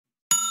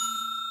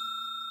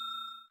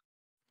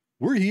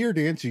We're here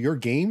to answer your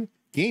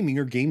gaming,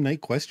 or game night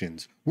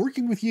questions,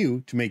 working with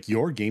you to make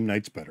your game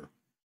nights better.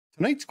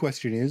 Tonight's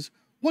question is,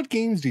 what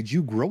games did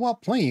you grow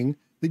up playing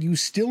that you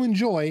still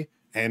enjoy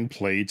and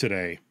play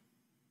today?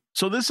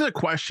 So this is a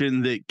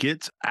question that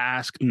gets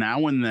asked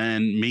now and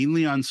then,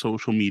 mainly on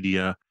social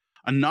media,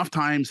 enough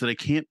times that I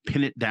can't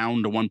pin it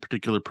down to one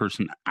particular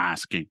person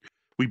asking.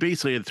 We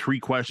basically had 3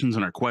 questions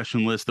on our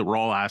question list that were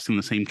all asking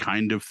the same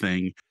kind of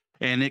thing.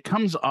 And it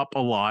comes up a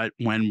lot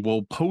when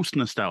we'll post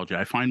nostalgia.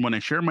 I find when I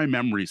share my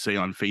memories, say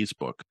on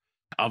Facebook,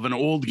 of an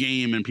old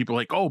game and people are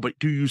like, oh, but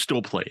do you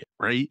still play it?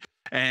 Right.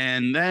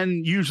 And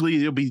then usually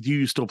it'll be, do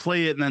you still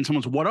play it? And then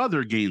someone's, what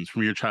other games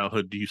from your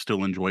childhood do you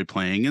still enjoy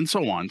playing? And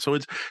so on. So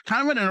it's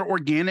kind of an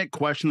organic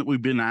question that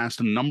we've been asked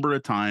a number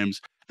of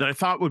times that I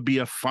thought would be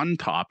a fun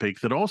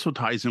topic that also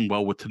ties in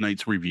well with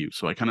tonight's review.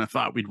 So I kind of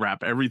thought we'd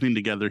wrap everything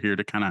together here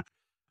to kind of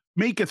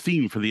make a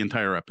theme for the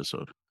entire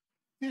episode.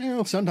 You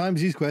know,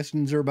 sometimes these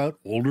questions are about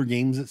older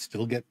games that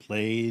still get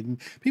played. And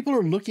people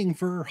are looking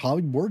for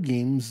hobby board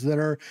games that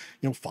are,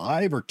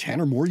 5 or 10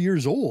 or more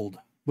years old.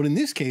 But in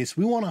this case,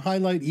 we want to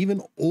highlight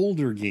even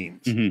older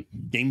games,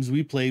 games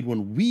we played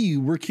when we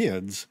were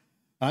kids.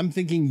 I'm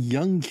thinking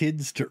young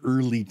kids to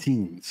early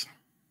teens.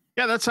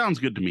 Yeah, that sounds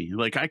good to me.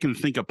 Like I can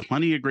think of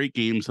plenty of great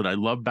games that I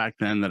loved back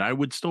then that I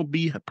would still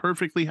be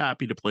perfectly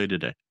happy to play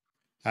today.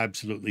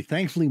 Absolutely.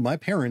 Thankfully, my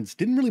parents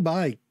didn't really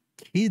buy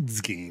kids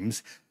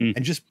games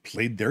and just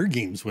played their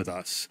games with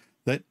us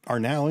that are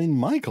now in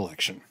my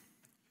collection.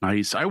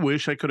 Nice. I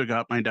wish I could have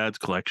got my dad's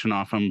collection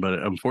off him, but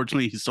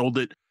unfortunately he sold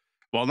it.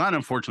 Well, not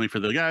unfortunately for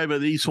the guy,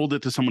 but he sold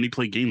it to someone he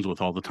played games with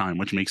all the time,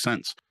 which makes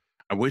sense.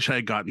 I wish I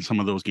had gotten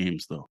some of those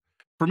games though.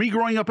 For me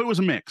growing up, it was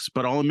a mix,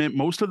 but I'll admit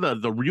most of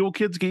the real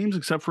kids games,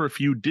 except for a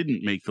few,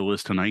 didn't make the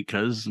list tonight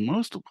because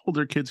most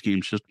older kids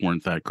games just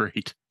weren't that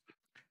great.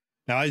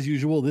 Now, as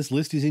usual, this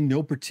list is in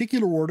no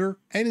particular order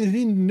and is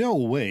in no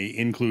way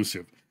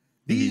inclusive.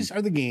 These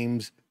are the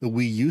games that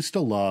we used to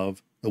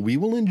love, that we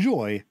will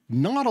enjoy,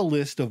 not a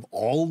list of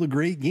all the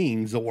great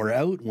games that were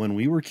out when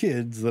we were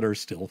kids that are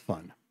still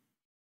fun.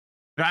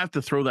 I have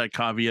to throw that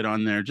caveat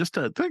on there just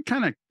to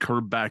kind of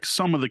curb back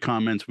some of the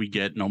comments we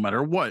get no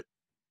matter what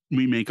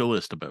we make a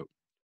list about.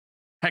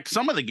 Heck,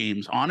 some of the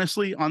games,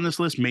 honestly, on this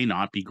list may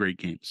not be great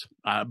games,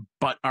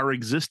 but our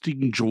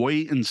existing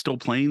joy in still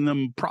playing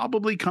them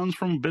probably comes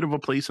from a bit of a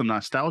place of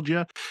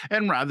nostalgia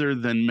and rather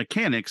than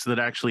mechanics that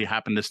actually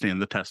happen to stand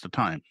the test of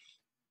time.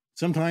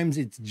 Sometimes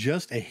it's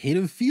just a hit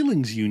of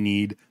feelings you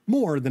need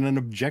more than an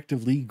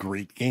objectively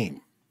great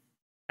game.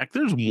 Heck,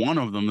 there's one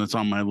of them that's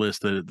on my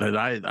list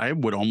that I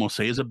would almost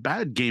say is a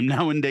bad game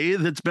nowadays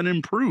that's been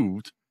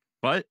improved,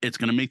 but it's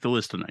going to make the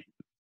list tonight.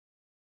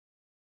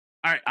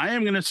 All right, I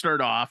am going to start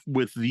off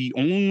with the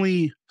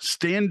only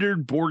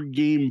standard board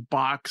game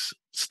box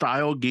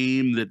style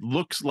game that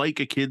looks like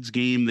a kid's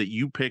game that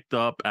you picked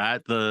up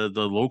at the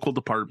local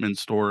department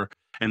store,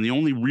 and the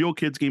only real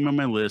kids game on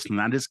my list, and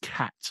that is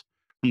Cats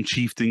from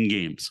Chieftain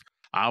Games,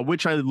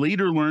 which I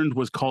later learned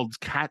was called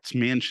Cat's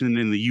Mansion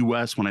in the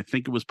U.S. when I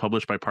think it was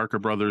published by Parker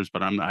Brothers,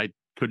 but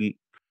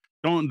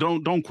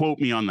don't quote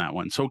me on that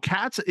one. So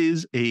Cats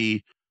is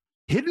a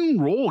hidden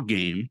role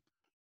game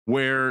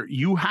where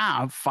you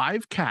have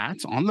 5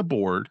 cats on the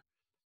board,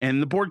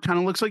 and the board kind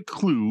of looks like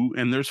Clue,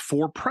 and there's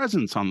 4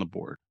 presents on the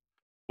board.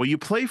 Well, you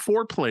play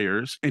 4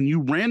 players, and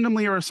you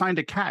randomly are assigned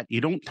a cat.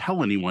 You don't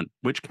tell anyone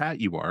which cat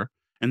you are,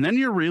 and then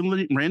you're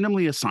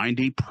randomly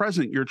assigned a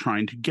present you're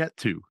trying to get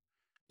to.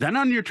 Then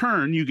on your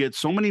turn, you get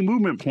so many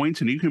movement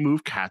points, and you can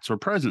move cats or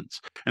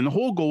presents. And the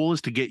whole goal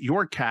is to get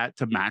your cat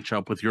to match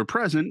up with your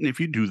present, and if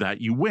you do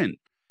that, you win.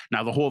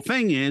 Now, the whole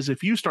thing is,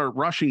 if you start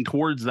rushing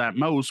towards that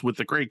mouse with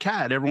the gray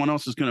cat, everyone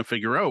else is going to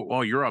figure out,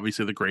 well, you're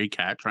obviously the gray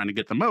cat trying to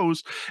get the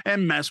mouse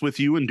and mess with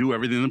you and do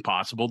everything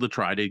possible to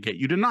try to get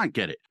you to not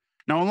get it.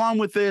 Now, along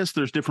with this,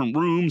 there's different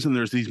rooms and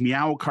there's these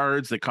meow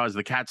cards that cause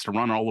the cats to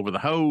run all over the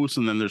house.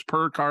 And then there's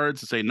purr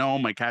cards to say, no,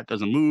 my cat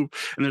doesn't move.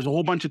 And there's a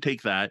whole bunch of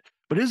take that.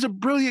 But it's a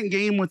brilliant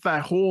game with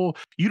that whole,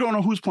 you don't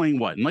know who's playing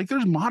what. And like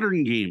there's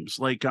modern games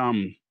like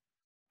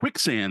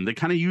Quicksand that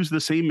kind of use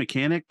the same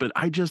mechanic, but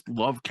I just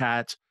love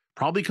Cats.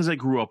 Probably because I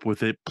grew up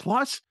with it.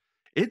 Plus,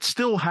 it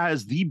still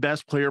has the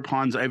best player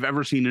pawns I've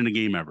ever seen in a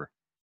game ever.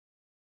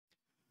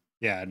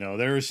 Yeah, no,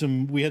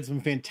 we had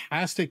some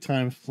fantastic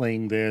times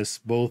playing this,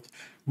 both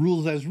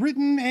rules as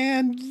written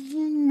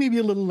and maybe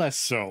a little less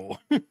so.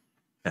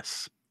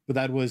 Yes. But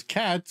that was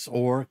Cats,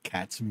 or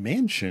Cat's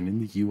Mansion in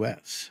the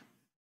US.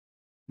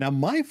 Now,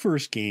 my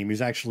first game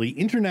is actually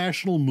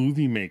International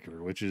Movie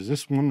Maker, which is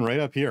this one right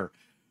up here.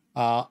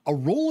 A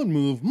roll and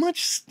move,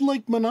 much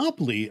like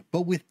Monopoly,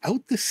 but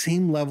without the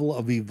same level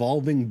of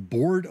evolving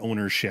board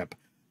ownership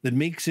that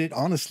makes it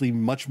honestly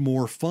much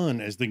more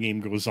fun as the game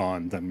goes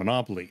on than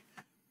Monopoly.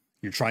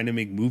 You're trying to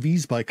make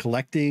movies by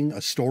collecting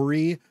a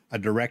story, a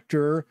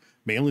director,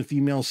 male and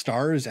female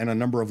stars, and a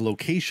number of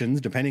locations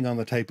depending on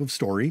the type of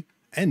story,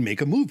 and make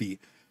a movie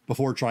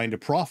before trying to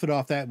profit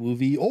off that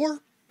movie,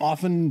 or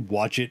often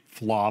watch it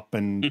flop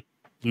and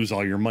lose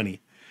all your money.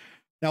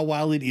 Now,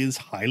 while it is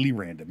highly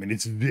random and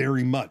it's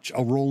very much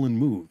a roll and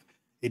move,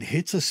 it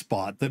hits a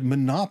spot that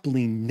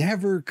Monopoly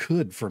never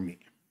could for me.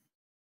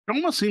 It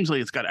almost seems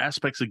like it's got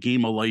aspects of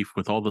Game of Life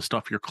with all the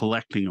stuff you're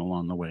collecting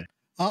along the way.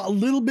 A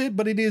little bit,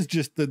 but it is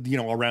just the,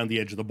 around the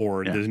edge of the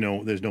board. Yeah.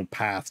 There's no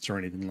paths or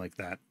anything like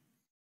that.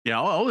 Yeah,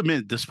 I'll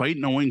admit, despite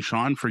knowing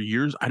Sean for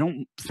years, I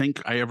don't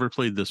think I ever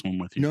played this one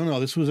with you. No,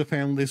 this was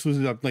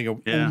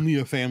only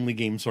a family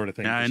game sort of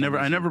thing. Yeah,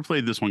 I never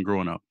played this one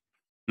growing up.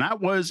 And that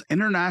was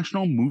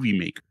International Movie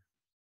Maker.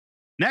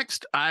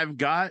 Next, I've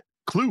got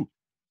Clue,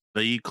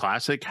 the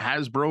classic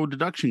Hasbro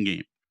deduction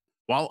game.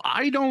 While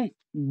I don't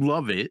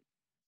love it,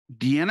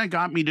 Deanna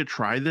got me to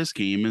try this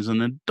game as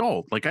an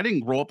adult. Like, I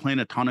didn't grow up playing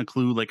a ton of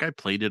Clue. Like, I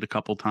played it a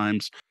couple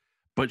times,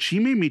 but she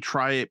made me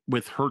try it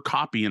with her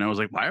copy. And I was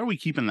like, why are we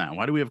keeping that?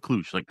 Why do we have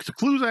Clue? She's like,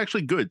 Clue's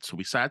actually good. So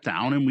we sat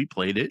down and we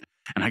played it.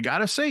 And I got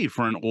to say,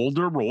 for an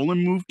older roll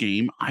and move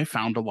game, I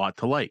found a lot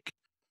to like.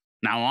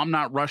 Now, I'm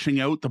not rushing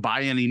out to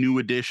buy any new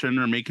edition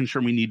or making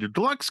sure we need a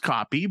deluxe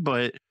copy,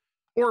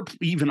 or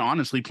even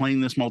honestly playing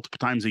this multiple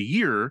times a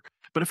year.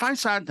 But if I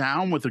sat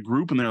down with a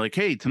group and they're like,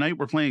 hey, tonight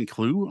we're playing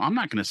Clue, I'm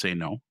not going to say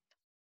no.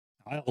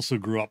 I also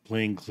grew up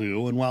playing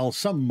Clue, and while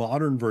some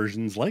modern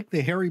versions, like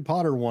the Harry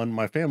Potter one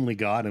my family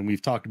got, and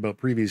we've talked about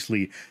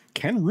previously,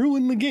 can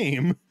ruin the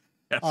game,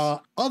 yes.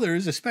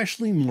 Others,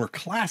 especially more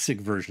classic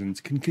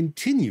versions, can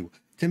continue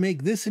to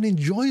make this an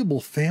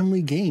enjoyable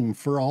family game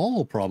for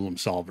all problem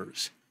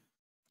solvers.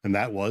 And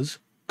that was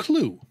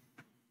Clue.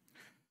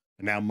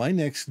 Now, my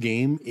next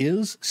game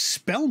is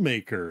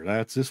Spellmaker.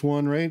 That's this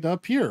one right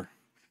up here.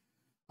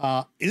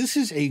 This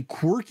is a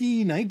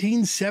quirky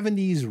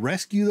 1970s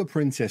Rescue the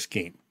Princess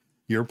game.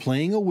 You're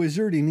playing a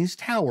wizard in his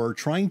tower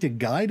trying to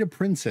guide a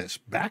princess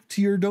back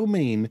to your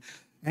domain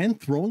and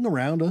throwing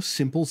around a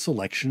simple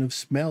selection of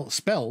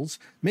spells,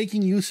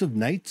 making use of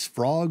knights,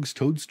 frogs,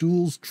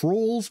 toadstools,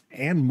 trolls,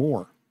 and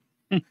more.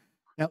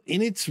 Now,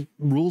 in its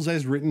rules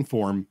as written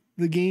form,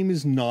 the game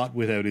is not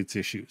without its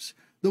issues,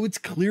 though it's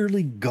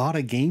clearly got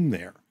a game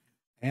there.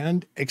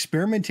 And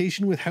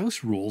experimentation with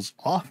house rules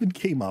often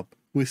came up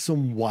with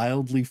some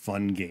wildly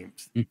fun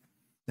games.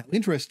 Now,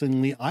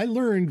 interestingly, I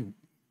learned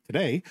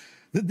today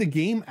that the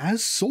game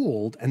as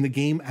sold and the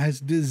game as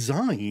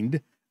designed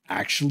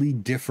actually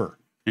differ.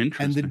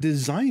 And the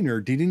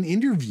designer did an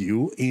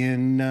interview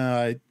in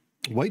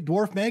White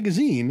Dwarf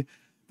magazine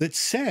that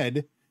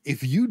said,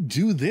 if you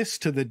do this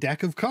to the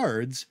deck of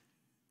cards,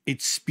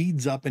 it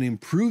speeds up and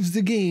improves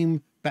the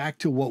game back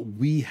to what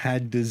we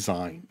had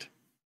designed.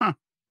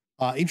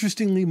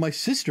 Interestingly, my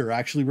sister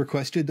actually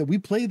requested that we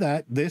play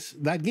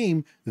that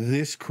game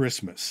this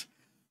Christmas.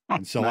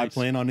 And so nice. I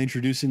plan on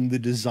introducing the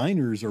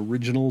designer's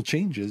original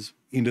changes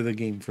into the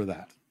game for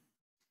that.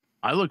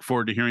 I look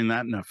forward to hearing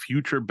that in a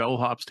future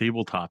Bellhop's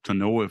Tabletop to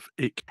know if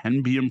it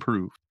can be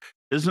improved.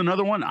 This is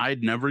another one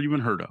I'd never even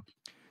heard of.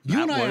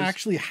 You and I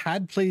actually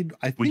had played,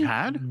 I think, we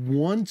had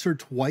once or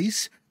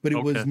twice, but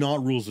it was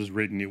not rules as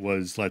written. It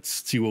was, let's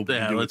see what we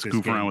can do. Let's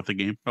goof around with the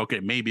game.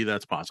 Okay, maybe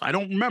that's possible. I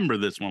don't remember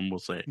this one, we'll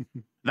say.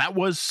 That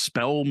was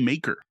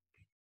Spellmaker.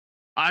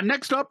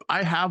 Next up,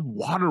 I have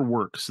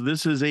Waterworks.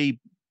 This is a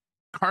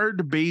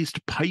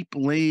card-based pipe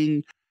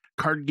laying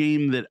card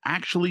game that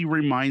actually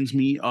reminds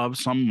me of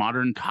some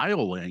modern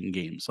tile laying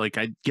games. Like,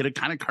 I get a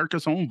kind of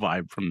Carcassonne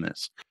vibe from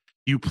this.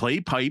 You play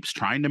pipes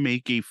trying to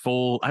make a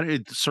full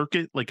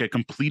circuit, like a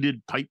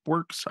completed pipe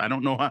works. I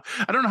don't know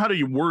how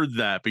to word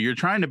that, but you're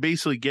trying to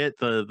basically get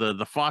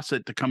the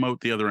faucet to come out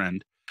the other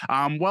end,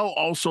 while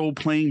also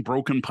playing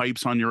broken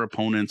pipes on your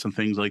opponents and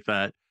things like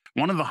that.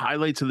 One of the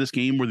highlights of this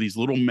game were these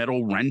little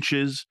metal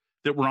wrenches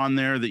that were on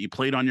there that you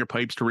played on your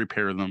pipes to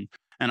repair them.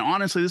 And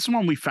honestly, this is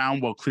one we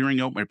found while clearing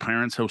out my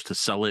parents' house to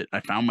sell it. I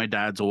found my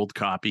dad's old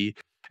copy,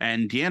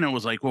 and Deanna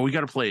was like, well, we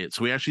got to play it.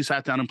 So we actually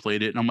sat down and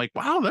played it. And I'm like,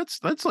 wow,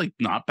 that's like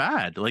not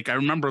bad. Like, I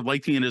remember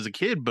liking it as a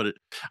kid, but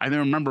I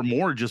remember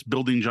more just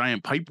building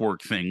giant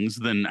pipework things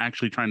than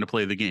actually trying to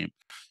play the game.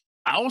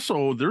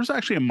 Also, there's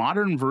actually a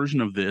modern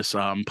version of this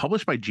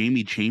published by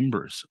Jamie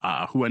Chambers,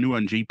 who I knew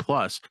on G+,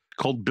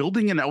 called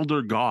Building an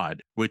Elder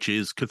God, which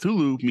is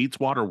Cthulhu meets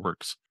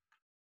Waterworks.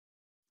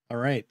 All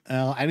right.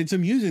 And it's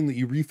amusing that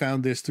you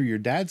refound this through your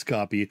dad's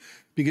copy,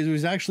 because it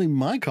was actually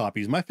my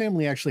copies. My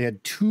family actually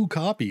had 2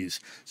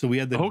 copies. So we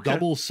had the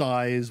double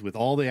size with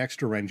all the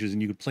extra wrenches,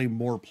 and you could play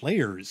more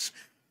players.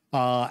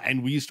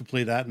 And we used to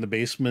play that in the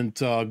basement,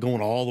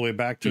 going all the way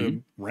back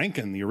to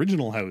Rankin, the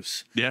original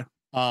house. Yeah.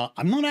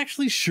 I'm not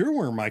actually sure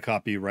where my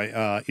copy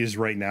is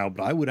right now,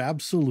 but I would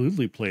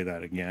absolutely play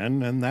that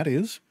again. And that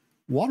is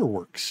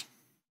Waterworks.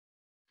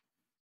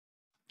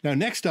 Now,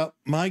 next up,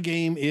 my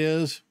game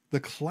is the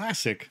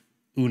classic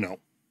Uno.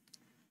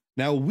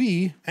 Now,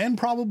 we, and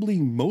probably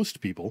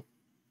most people,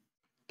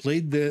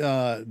 played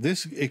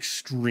this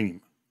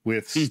extreme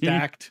with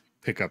stacked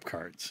pickup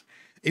cards.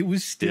 It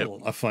was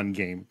still a fun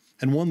game,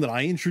 and one that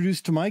I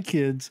introduced to my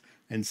kids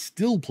and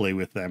still play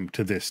with them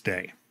to this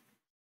day.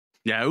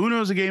 Yeah, Uno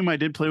is a game I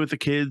did play with the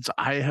kids.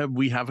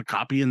 We have a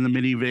copy in the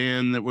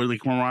minivan that we're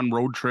on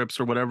road trips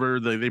or whatever.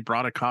 They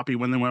brought a copy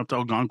when they went up to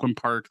Algonquin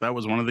Park. That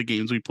was one of the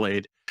games we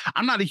played.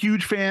 I'm not a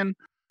huge fan.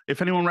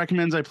 If anyone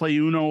recommends I play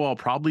Uno, I'll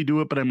probably do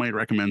it, but I might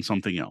recommend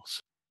something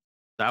else.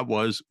 That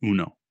was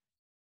Uno.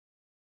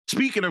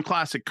 Speaking of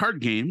classic card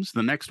games,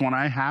 the next one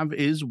I have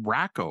is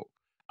Racco.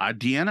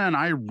 Deanna and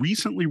I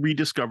recently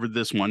rediscovered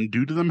this one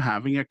due to them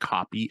having a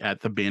copy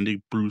at the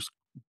Banded Goose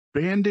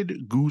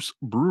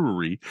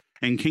Brewery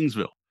in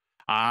Kingsville.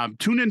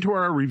 Tune into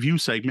our review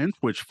segment,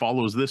 which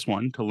follows this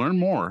one, to learn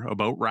more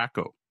about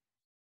Racco.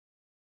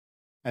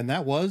 And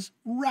that was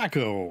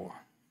Racco.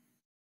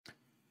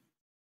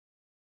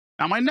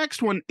 Now, my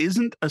next one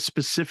isn't a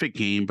specific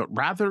game, but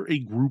rather a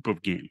group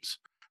of games.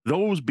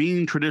 Those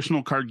being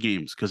traditional card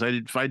games, because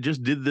if I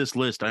just did this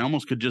list, I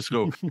almost could just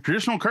go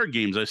traditional card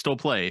games I still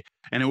play,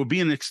 and it would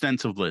be an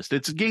extensive list.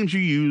 It's games you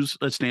use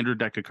a standard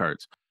deck of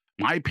cards.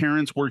 My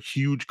parents were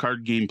huge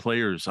card game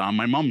players.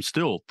 My mom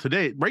still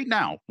today, right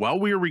now, while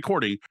we are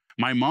recording,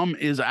 my mom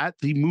is at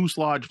the Moose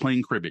Lodge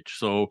playing cribbage.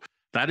 So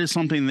that is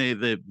something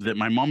that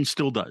my mom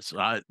still does.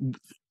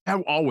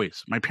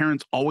 Always, my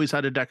parents always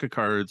had a deck of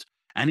cards.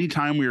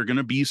 Anytime we were going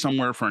to be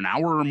somewhere for an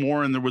hour or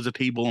more and there was a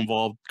table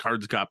involved,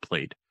 cards got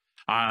played.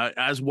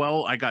 As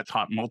well, I got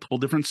taught multiple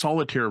different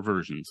solitaire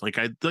versions. Like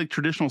I like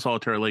traditional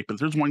solitaire, but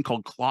there's one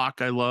called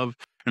Clock I love,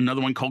 another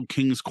one called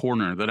King's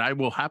Corner that I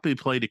will happily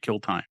play to kill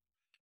time.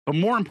 But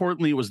more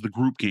importantly, it was the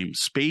group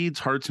games, Spades,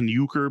 Hearts, and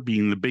Euchre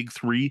being the big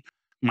three,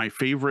 my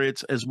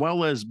favorites, as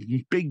well as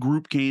big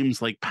group games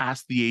like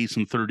Pass the Ace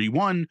and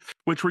 31,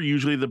 which were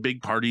usually the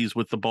big parties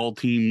with the ball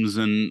teams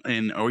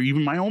and or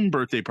even my own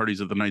birthday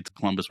parties at the Knights of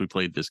Columbus. We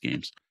played these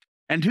games.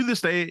 And to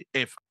this day,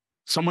 if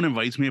someone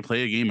invites me to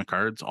play a game of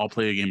cards, I'll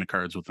play a game of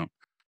cards with them.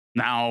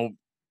 Now,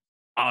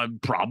 I'd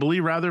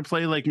probably rather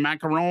play like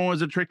Macaron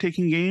as a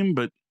trick-taking game,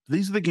 but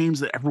these are the games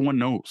that everyone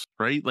knows,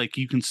 right? Like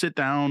you can sit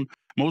down.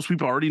 Most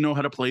people already know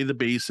how to play the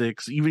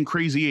basics, even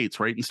Crazy Eights,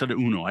 right? Instead of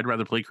Uno. I'd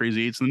rather play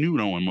Crazy Eights than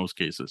Uno in most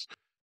cases.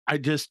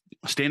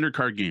 Standard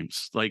card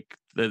games. Like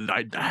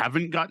I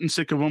haven't gotten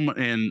sick of them,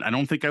 and I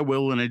don't think I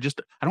will. And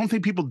I don't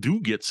think people do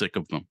get sick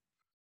of them.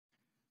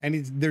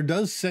 And there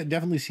does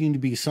definitely seem to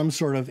be some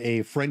sort of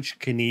a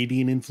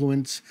French-Canadian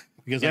influence,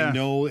 because I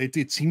know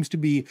it seems to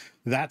be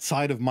that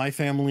side of my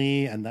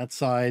family and that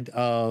side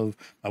of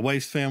my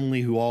wife's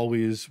family who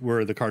always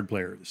were the card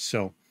players.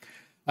 So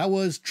that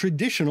was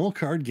traditional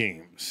card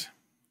games.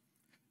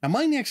 Now,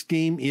 my next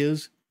game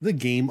is the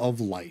Game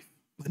of Life,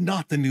 but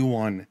not the new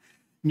one.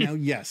 Now,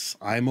 yes,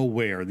 I'm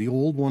aware the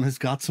old one has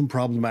got some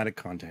problematic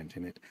content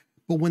in it,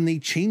 but when they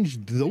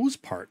changed those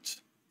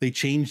parts, they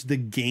changed the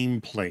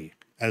gameplay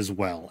as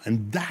well.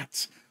 And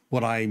that's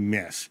what I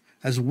miss,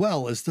 as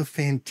well as the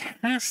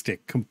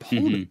fantastic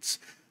components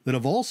that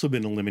have also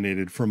been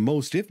eliminated from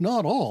most, if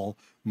not all,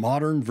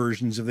 modern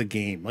versions of the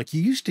game. Like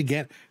you used to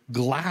get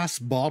glass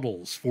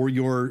bottles for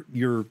your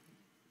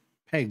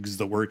pegs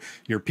that were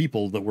your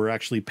people that were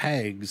actually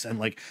pegs, and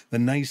like the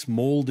nice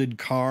molded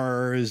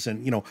cars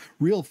and,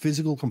 real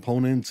physical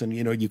components. And,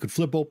 you could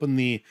flip open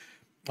the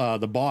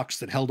box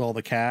that held all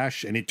the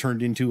cash and it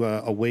turned into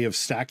a way of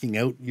stacking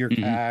out your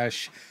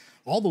cash.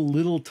 All the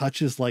little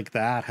touches like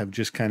that have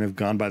just kind of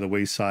gone by the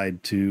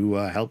wayside to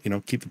help,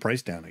 keep the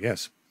price down, I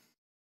guess.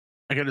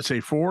 I got to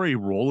say, for a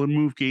roll and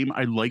move game,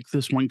 I like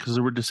this one because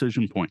there were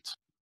decision points.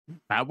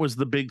 That was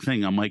the big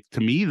thing. I'm like, to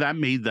me, that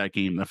made that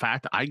game. The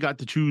fact I got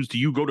to choose, do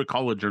you go to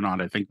college or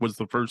not, I think was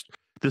the first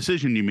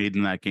decision you made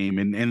in that game.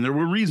 And there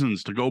were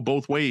reasons to go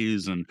both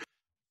ways. And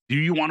do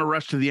you want to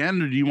rush to the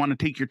end, or do you want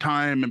to take your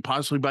time and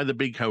possibly buy the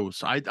big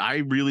house?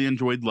 I really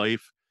enjoyed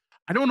Life.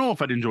 I don't know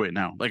if I'd enjoy it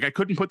now. Like I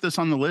couldn't put this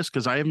on the list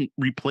because I haven't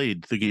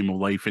replayed the Game of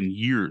Life in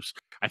years.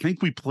 I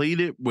think we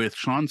played it with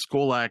Sean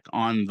Skolak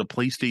on the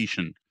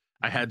PlayStation.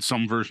 I had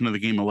some version of the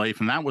Game of Life,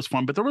 and that was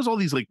fun. But there was all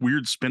these like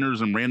weird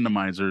spinners and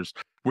randomizers,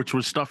 which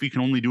was stuff you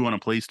can only do on a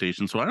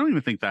PlayStation. So I don't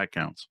even think that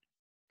counts.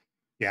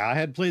 Yeah, I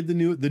had played the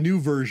new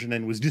version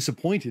and was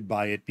disappointed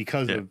by it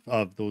because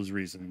of those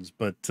reasons.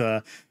 But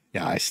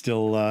yeah, I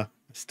still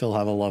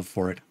have a love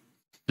for it.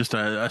 Just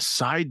a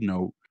side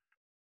note.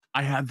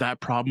 I had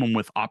that problem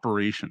with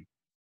Operation.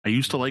 I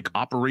used to like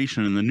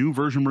Operation, and the new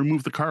version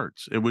removed the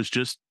cards. It was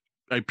just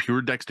a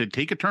pure dex to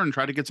take a turn,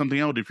 try to get something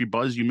out. If you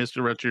buzz, you miss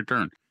the rest of your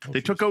turn. They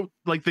took out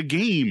like the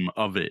game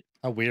of it.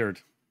 How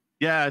weird.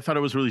 Yeah, I thought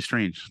it was really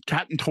strange.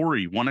 Kat and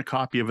Tori won a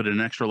copy of it at an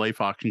Extra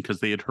Life auction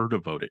because they had heard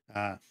about it,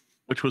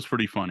 which was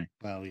pretty funny.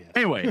 Well, yeah.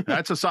 Anyway,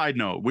 that's a side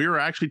note. We are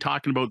actually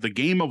talking about the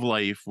Game of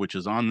Life, which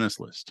is on this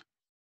list.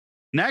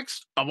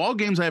 Next, of all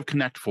games I have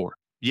Connect for.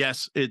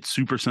 Yes, it's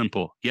super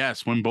simple.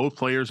 Yes, when both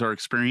players are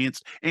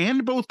experienced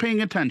and both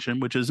paying attention,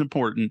 which is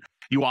important,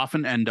 you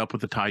often end up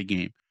with a tie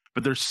game.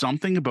 But there's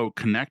something about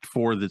Connect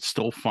 4 that's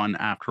still fun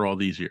after all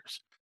these years.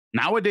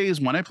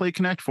 Nowadays, when I play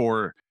Connect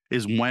 4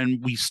 is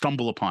when we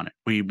stumble upon it.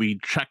 We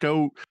check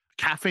out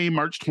Cafe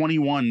March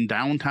 21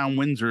 downtown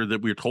Windsor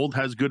that we're told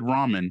has good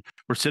ramen.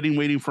 We're sitting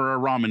waiting for our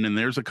ramen, and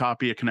there's a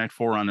copy of Connect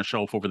 4 on a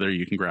shelf over there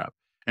you can grab.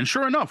 And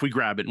sure enough, we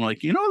grab it and we're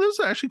like, this is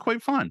actually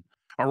quite fun.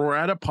 Or we're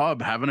at a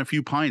pub having a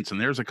few pints and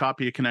there's a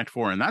copy of Connect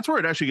 4. And that's where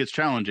it actually gets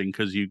challenging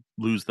because you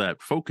lose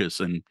that focus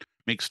and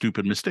make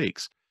stupid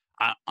mistakes.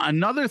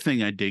 Another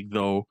thing I dig,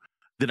 though,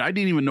 that I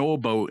didn't even know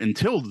about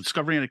until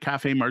discovering it at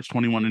Cafe March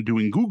 21 and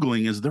doing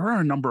Googling is there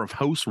are a number of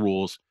house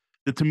rules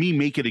that to me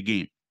make it a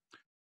game.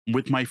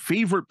 with my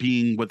favorite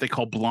being what they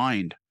call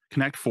blind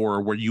Connect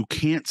Four, where you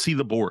can't see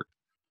the board.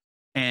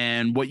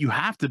 And what you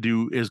have to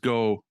do is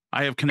go,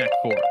 I have Connect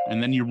Four,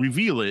 and then you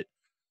reveal it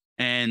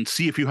and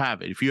see if you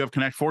have it. If you have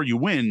Connect Four, you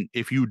win.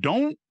 If you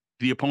don't,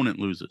 the opponent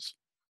loses.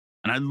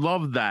 And I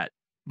love that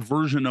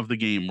version of the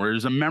game where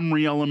there's a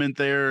memory element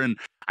there. And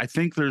I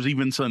think there's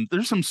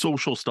some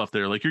social stuff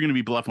there. Like you're going to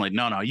be bluffing like,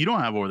 no, you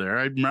don't have over there.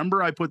 I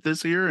remember I put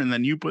this here and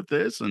then you put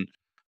this. And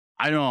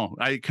I don't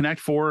know. Connect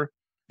Four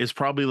is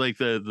probably like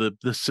the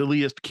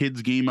silliest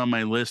kids game on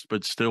my list,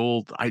 but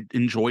still I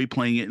enjoy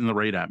playing it in the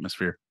right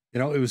atmosphere. You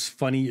know, it was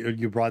funny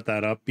you brought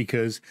that up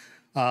because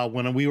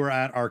when we were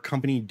at our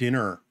company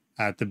dinner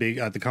at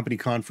the company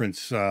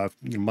conference a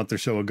month or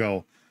so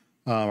ago,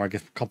 or I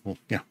guess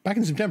back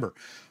in September,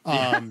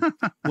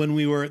 when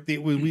we were, they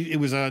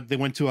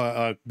went to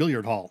a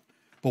billiard hall,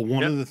 but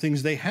one of the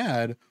things they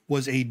had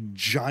was a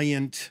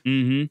giant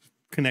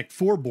Connect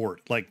Four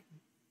board, like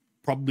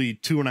probably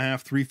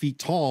 2.5, 3 feet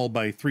tall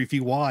by 3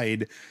 feet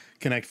wide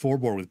Connect Four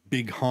board with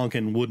big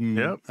honking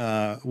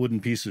wooden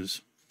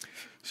pieces.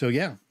 So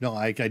yeah, no,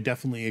 I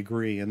definitely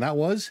agree. And that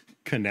was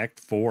Connect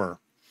Four.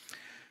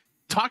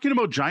 Talking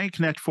about giant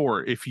Connect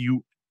Four, if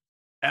you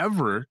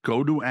ever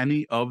go to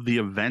any of the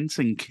events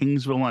in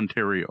Kingsville,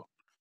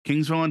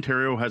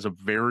 Ontario, has a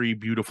very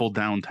beautiful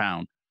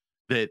downtown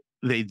that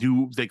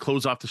they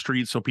close off the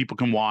streets so people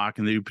can walk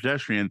and they do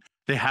pedestrian.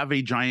 They have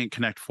a giant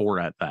Connect Four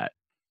at that.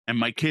 And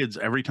my kids,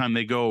 every time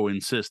they go,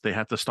 insist they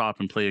have to stop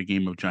and play a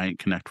game of giant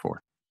Connect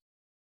Four.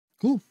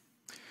 Cool.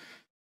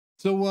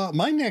 So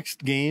my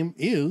next game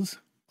is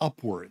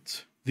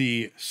Upwards,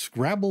 the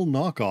Scrabble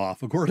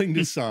knockoff, according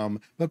to some,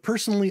 but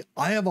personally,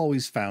 I have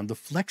always found the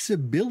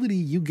flexibility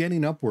you get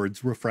in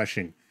Upwards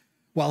refreshing,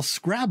 while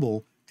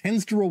Scrabble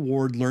tends to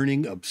reward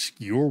learning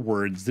obscure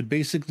words that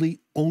basically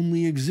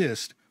only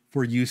exist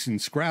for use in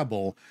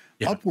Scrabble.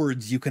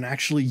 Upwards, you can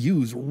actually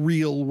use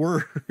real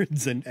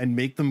words and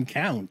make them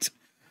count.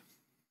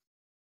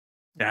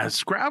 Yeah,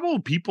 Scrabble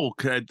people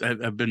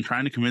have been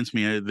trying to convince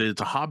me that it's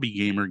a hobby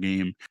gamer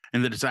game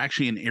and that it's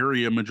actually an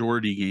area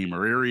majority game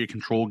or area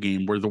control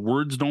game where the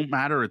words don't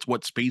matter. It's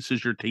what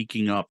spaces you're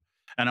taking up.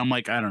 And I'm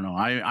like, I don't know.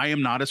 I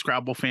am not a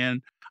Scrabble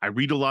fan. I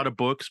read a lot of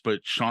books, but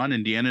Sean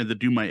and Deanna that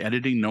do my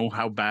editing know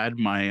how bad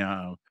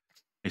my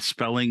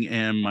spelling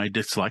and my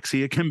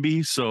dyslexia can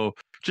be. So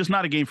just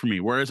not a game for me.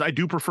 Whereas I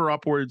do prefer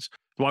Upwards.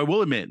 Though I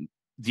will admit,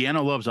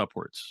 Deanna loves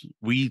Upwards.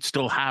 We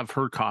still have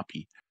her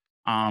copy.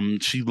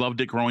 She loved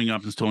it growing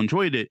up and still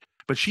enjoyed it,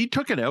 but she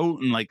took it out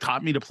and like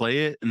taught me to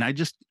play it. And I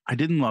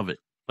didn't love it.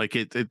 Like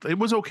it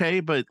was okay,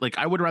 but like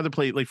I would rather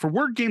play like for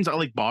word games. I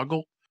like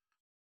Boggle.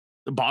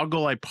 The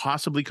Boggle I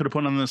possibly could have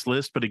put on this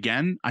list, but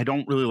again, I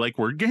don't really like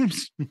word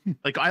games.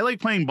 Like I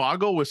like playing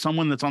Boggle with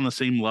someone that's on the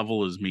same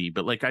level as me,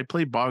 but like I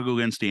played Boggle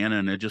against Deanna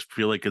and I just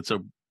feel like it's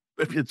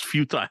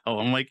futile.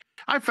 I'm like,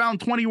 I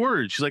found 20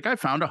 words. She's like, I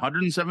found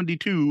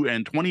 172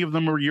 and 20 of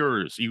them are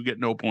yours. You get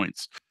no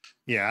points.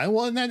 Yeah,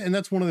 well, and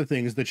that's one of the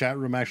things the chat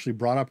room actually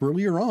brought up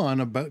earlier on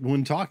about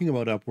when talking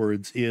about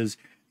Upwards is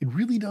it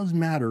really does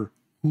matter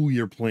who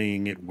you're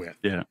playing it with.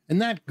 Yeah. And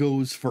that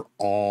goes for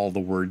all the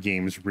word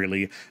games,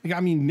 really. Like, I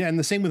mean, and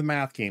the same with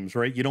math games,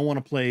 right? You don't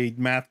want to play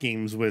math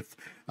games with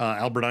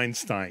Albert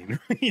Einstein.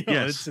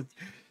 Yes.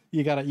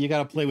 You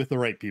gotta play with the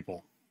right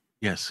people.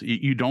 Yes.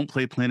 You don't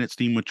play Planet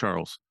Steam with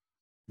Charles.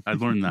 I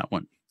learned that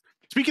one.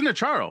 Speaking of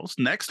Charles,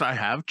 next I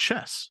have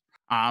chess.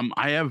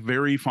 I have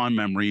very fond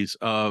memories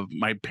of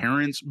my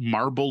parents'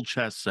 marble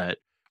chess set,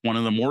 one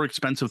of the more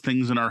expensive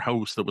things in our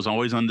house that was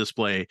always on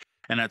display.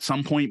 And at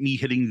some point, me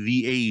hitting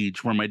the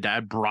age where my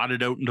dad brought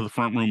it out into the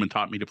front room and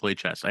taught me to play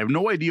chess. I have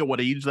no idea what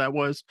age that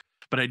was,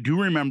 but I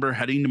do remember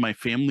heading to my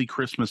family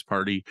Christmas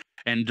party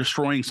and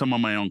destroying some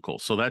of my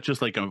uncles. So that's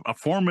just like a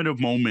formative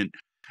moment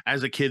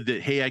as a kid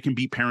that, hey, I can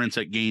beat parents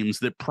at games.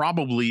 That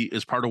probably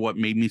is part of what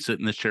made me sit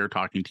in this chair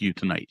talking to you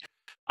tonight.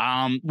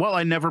 Well,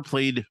 I never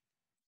played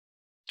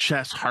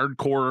chess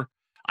hardcore.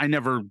 I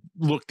never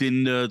looked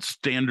into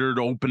standard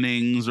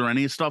openings or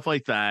any stuff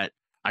like that.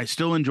 I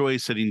still enjoy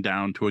sitting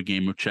down to a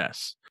game of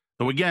chess.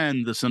 So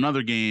again, this is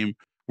another game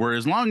where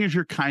as long as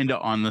you're kind of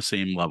on the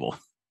same level.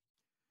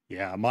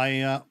 Yeah,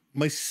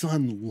 my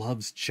son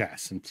loves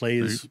chess and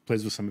plays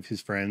with some of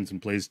his friends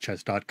and plays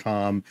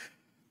chess.com.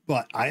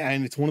 But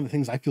and it's one of the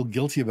things I feel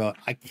guilty about.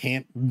 I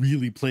can't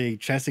really play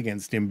chess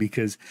against him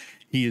because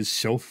he is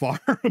so far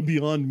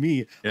beyond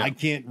me. Yeah. I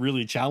can't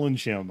really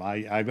challenge him.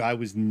 I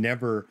was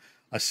never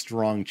a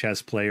strong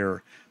chess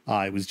player.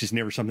 It was just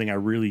never something I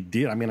really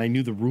did. I mean, I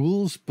knew the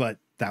rules, but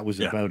that was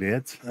about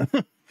it.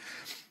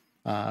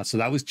 So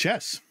that was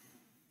chess.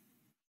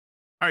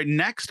 All right,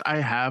 next I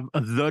have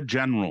The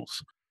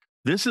Generals.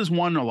 This is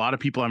one a lot of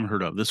people haven't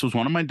heard of. This was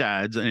one of my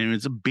dad's, and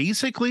it's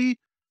basically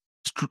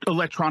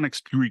electronic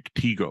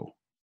Stratego.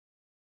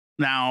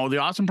 Now, the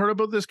awesome part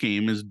about this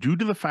game is due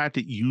to the fact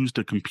it used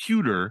a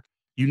computer,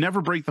 you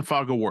never break the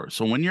fog of war.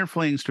 So when you're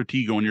playing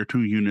Stratego and your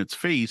two units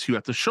face, you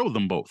have to show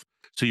them both.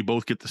 So you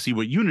both get to see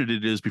what unit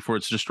it is before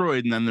it's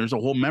destroyed. And then there's a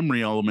whole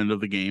memory element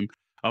of the game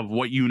of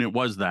what unit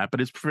was that,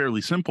 but it's a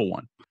fairly simple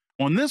one.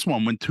 On this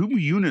one, when two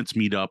units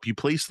meet up, you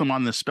place them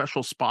on this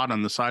special spot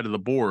on the side of the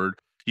board.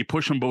 You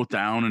push them both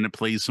down and it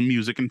plays some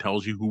music and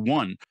tells you who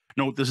won.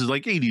 Note, this is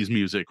like 80s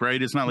music,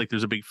 right? It's not like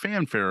there's a big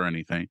fanfare or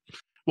anything.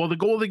 Well, the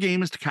goal of the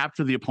game is to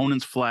capture the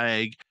opponent's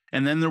flag.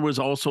 And then there was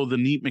also the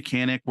neat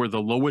mechanic where the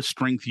lowest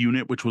strength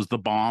unit, which was the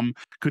bomb,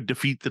 could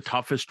defeat the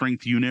toughest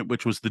strength unit,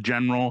 which was the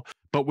general,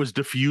 but was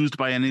diffused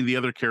by any of the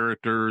other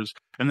characters.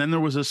 And then there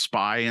was a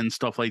spy and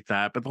stuff like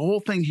that. But the whole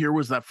thing here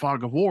was that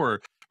fog of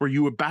war where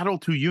you would battle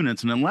two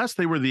units. And unless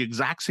they were the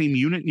exact same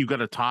unit and you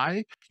got a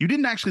tie, you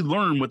didn't actually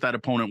learn what that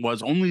opponent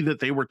was, only that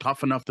they were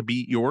tough enough to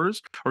beat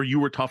yours or you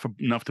were tough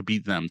enough to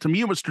beat them. To me,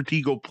 it was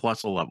Stratego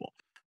plus a level.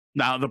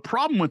 Now, the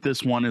problem with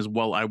this one is,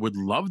 well, I would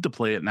love to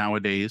play it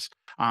nowadays.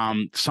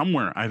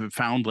 Somewhere I've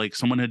found like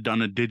someone had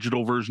done a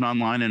digital version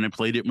online and I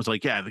played it and was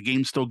like, yeah, the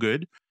game's still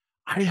good.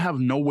 I have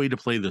no way to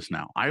play this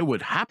now. I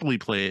would happily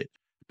play it,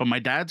 but my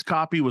dad's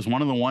copy was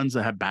one of the ones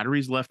that had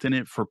batteries left in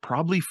it for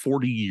probably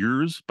 40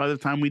 years by the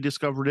time we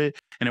discovered it.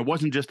 And it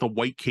wasn't just a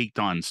white caked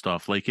on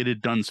stuff. Like it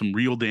had done some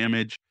real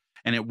damage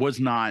and it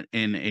was not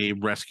in a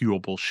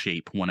rescuable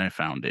shape when I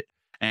found it.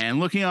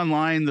 And looking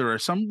online, there are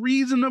some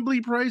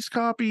reasonably priced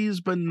copies,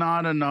 but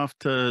not enough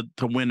to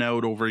win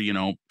out over, you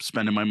know,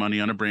 spending my money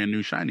on a brand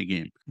new shiny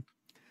game.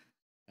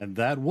 And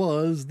that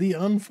was the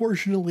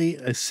unfortunately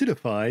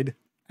acidified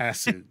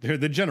acid. They're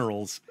the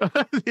generals. The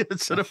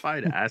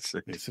acidified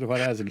acid. The acidified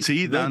acid.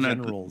 See, the then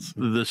generals.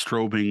 The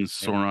strobing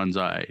Sauron's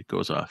eye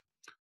goes off.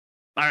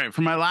 All right,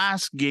 for my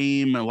last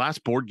game, my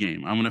last board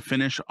game, I'm going to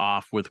finish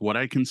off with what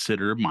I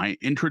consider my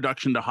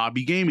introduction to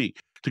hobby gaming.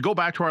 To go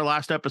back to our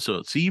last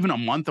episode, see, even a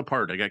month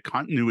apart, I got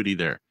continuity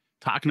there.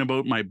 Talking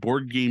about my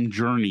board game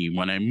journey.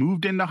 When I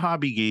moved into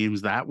hobby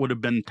games, that would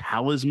have been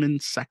Talisman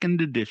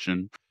 2nd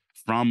Edition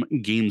from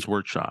Games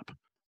Workshop.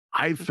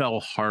 I fell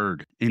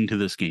hard into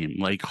this game,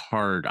 like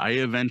hard. I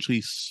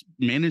eventually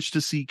managed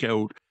to seek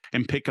out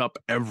and pick up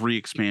every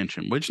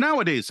expansion, which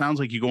nowadays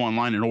sounds like you go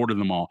online and order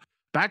them all.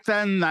 Back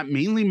then, that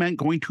mainly meant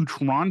going to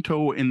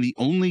Toronto and the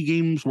only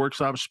Games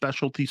Workshop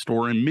specialty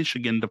store in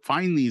Michigan to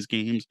find these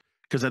games.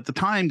 Because at the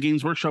time,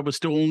 Games Workshop was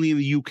still only in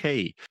the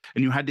UK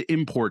and you had to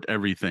import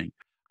everything.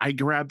 I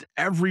grabbed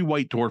every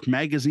White Dwarf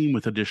magazine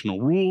with additional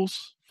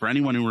rules. For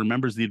anyone who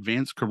remembers the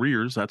Advanced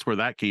Careers, that's where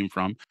that came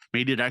from.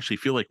 Made it actually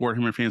feel like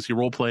Warhammer Fantasy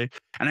Roleplay.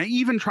 And I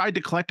even tried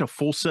to collect a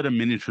full set of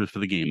miniatures for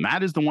the game.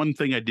 That is the one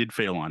thing I did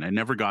fail on. I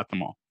never got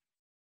them all.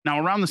 Now,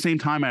 around the same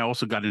time, I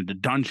also got into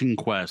Dungeon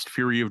Quest,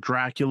 Fury of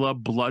Dracula,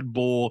 Blood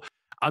Bowl,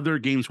 other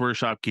Games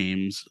Workshop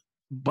games.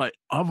 But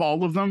of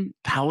all of them,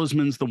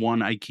 Talisman's the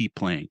one I keep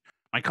playing.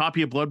 My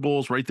copy of Blood Bowl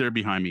is right there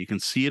behind me. You can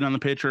see it on the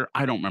picture.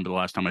 I don't remember the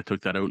last time I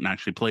took that out and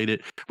actually played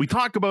it. We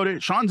talk about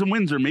it. Sean's in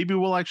Windsor. Maybe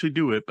we'll actually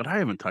do it, but I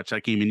haven't touched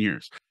that game in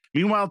years.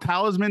 Meanwhile,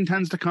 Talisman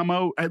tends to come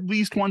out at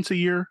least once a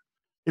year.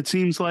 It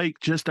seems like,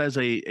 just as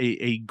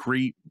a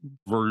great,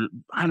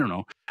 I don't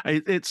know.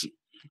 It's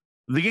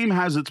the game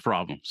has its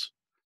problems.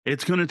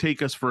 It's going to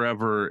take us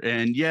forever.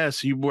 And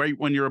yes, right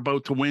when you're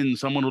about to win,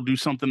 someone will do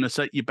something to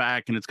set you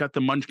back. And it's got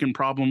the Munchkin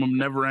problem of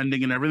never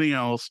ending and everything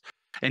else.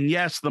 And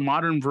yes, the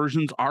modern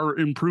versions are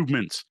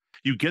improvements.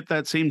 You get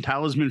that same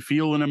Talisman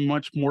feel in a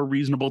much more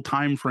reasonable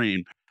time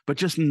frame, but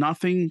just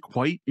nothing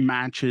quite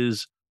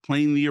matches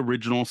playing the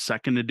original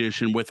 2nd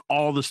edition with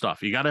all the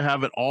stuff. You got to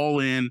have it all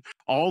in,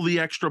 all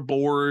the extra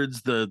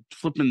boards, the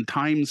flipping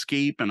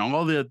timescape and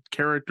all the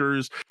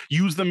characters.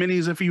 Use the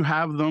minis if you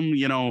have them.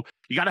 You know,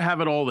 you got to have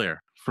it all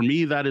there. For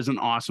me, that is an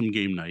awesome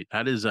game night.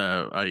 That is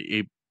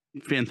a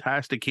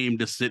fantastic game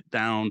to sit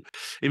down,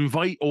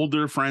 invite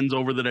older friends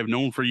over that I've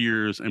known for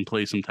years and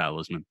play some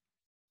Talisman.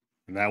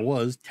 And that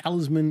was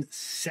Talisman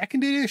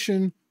 2nd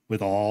Edition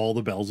with all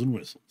the bells and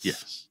whistles.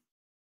 Yes.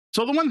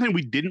 So the one thing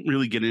we didn't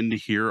really get into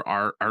here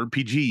are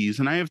RPGs,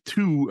 and I have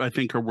two I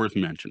think are worth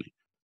mentioning.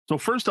 So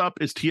first up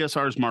is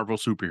TSR's Marvel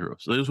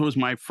Superheroes. This was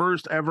my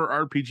first ever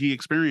RPG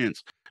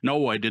experience.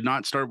 No, I did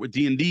not start with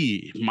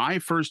D&D. My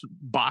first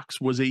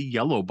box was a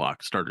yellow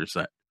box starter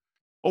set.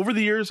 Over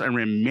the years, I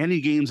ran many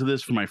games of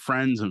this for my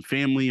friends and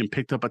family and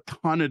picked up a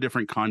ton of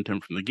different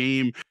content from the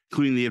game,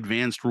 including the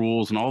advanced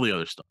rules and all the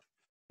other stuff.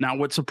 Now,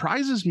 what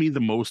surprises me the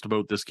most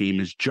about this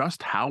game is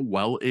just how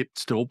well it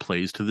still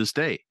plays to this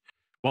day.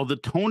 While the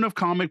tone of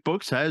comic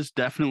books has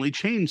definitely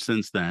changed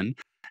since then,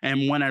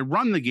 and when I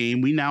run the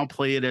game, we now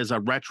play it as a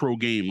retro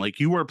game,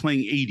 like you are playing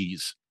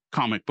 80s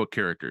comic book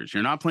characters.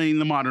 You're not playing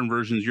the modern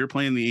versions, you're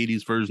playing the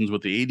 80s versions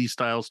with the 80s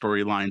style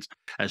storylines,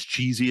 as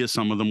cheesy as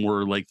some of them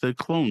were, like the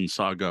Clone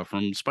Saga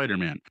from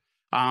Spider-Man.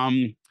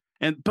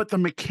 But the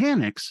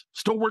mechanics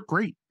still work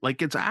great.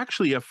 Like, it's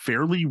actually a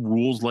fairly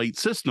rules light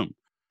system,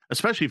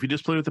 especially if you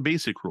just play with the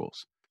basic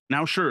rules.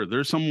 Now, sure,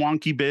 there's some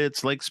wonky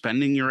bits like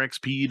spending your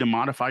XP to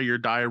modify your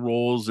die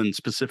rolls and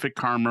specific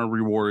karma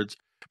rewards,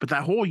 but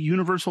that whole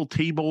universal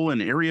table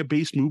and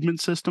area-based movement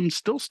system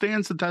still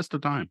stands the test of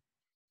time.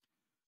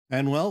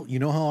 And well, you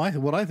know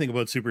what I think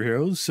about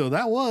superheroes. So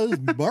that was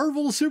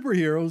Marvel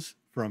Superheroes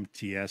from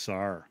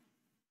TSR.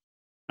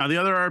 Now, the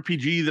other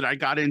RPG that I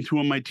got into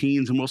in my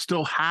teens and will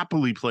still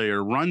happily play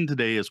or run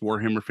today is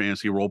Warhammer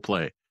Fantasy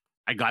Roleplay.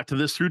 I got to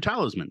this through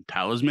Talisman.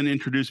 Talisman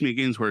introduced me to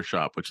Games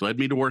Workshop, which led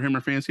me to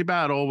Warhammer Fantasy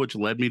Battle, which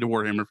led me to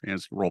Warhammer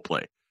Fantasy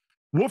Roleplay.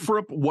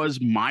 Wolfrup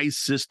was my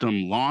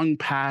system long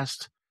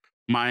past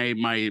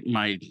my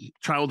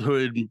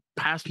childhood,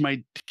 past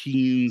my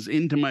teens,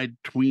 into my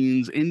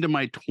tweens, into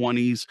my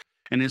 20s,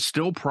 and it's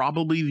still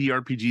probably the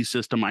RPG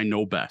system I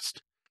know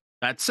best.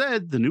 That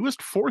said, the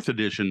newest 4th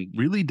edition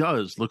really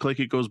does look like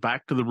it goes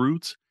back to the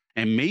roots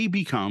and may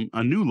become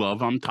a new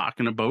love I'm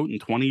talking about in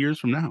 20 years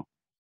from now.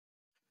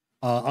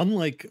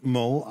 Unlike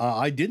Mo,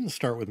 I didn't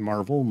start with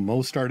Marvel.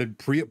 Mo started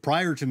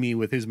prior to me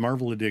with his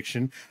Marvel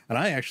addiction, and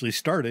I actually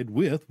started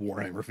with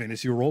Warhammer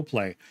Fantasy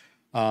Roleplay.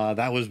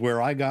 That was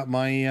where I got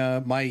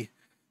my my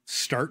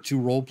start to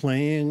role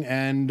playing,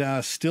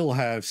 and still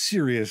have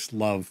serious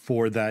love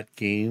for that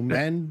game.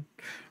 And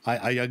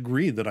I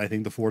agree that I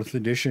think the 4th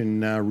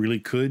edition really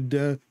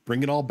could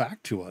bring it all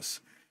back to us.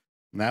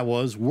 And that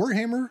was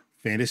Warhammer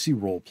Fantasy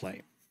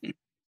Roleplay.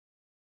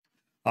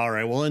 All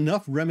right, well,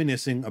 enough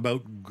reminiscing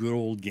about good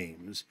old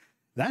games.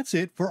 That's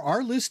it for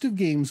our list of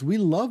games we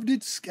loved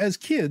as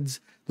kids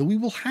that we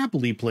will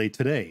happily play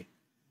today.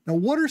 Now,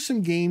 what are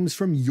some games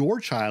from your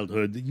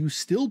childhood that you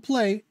still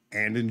play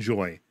and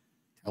enjoy?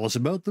 Tell us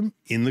about them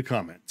in the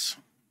comments.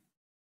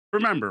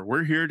 Remember,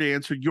 we're here to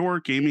answer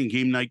your gaming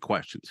game night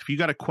questions. If you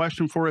got a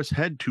question for us,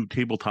 head to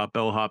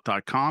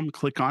tabletopbellhop.com,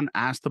 click on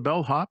Ask The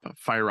Bellhop,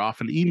 fire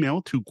off an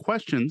email to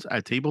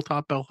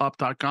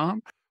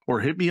questions@tabletopbellhop.com, or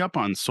hit me up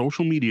on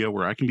social media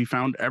where I can be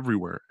found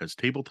everywhere as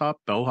Tabletop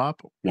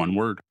Bellhop, one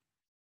word.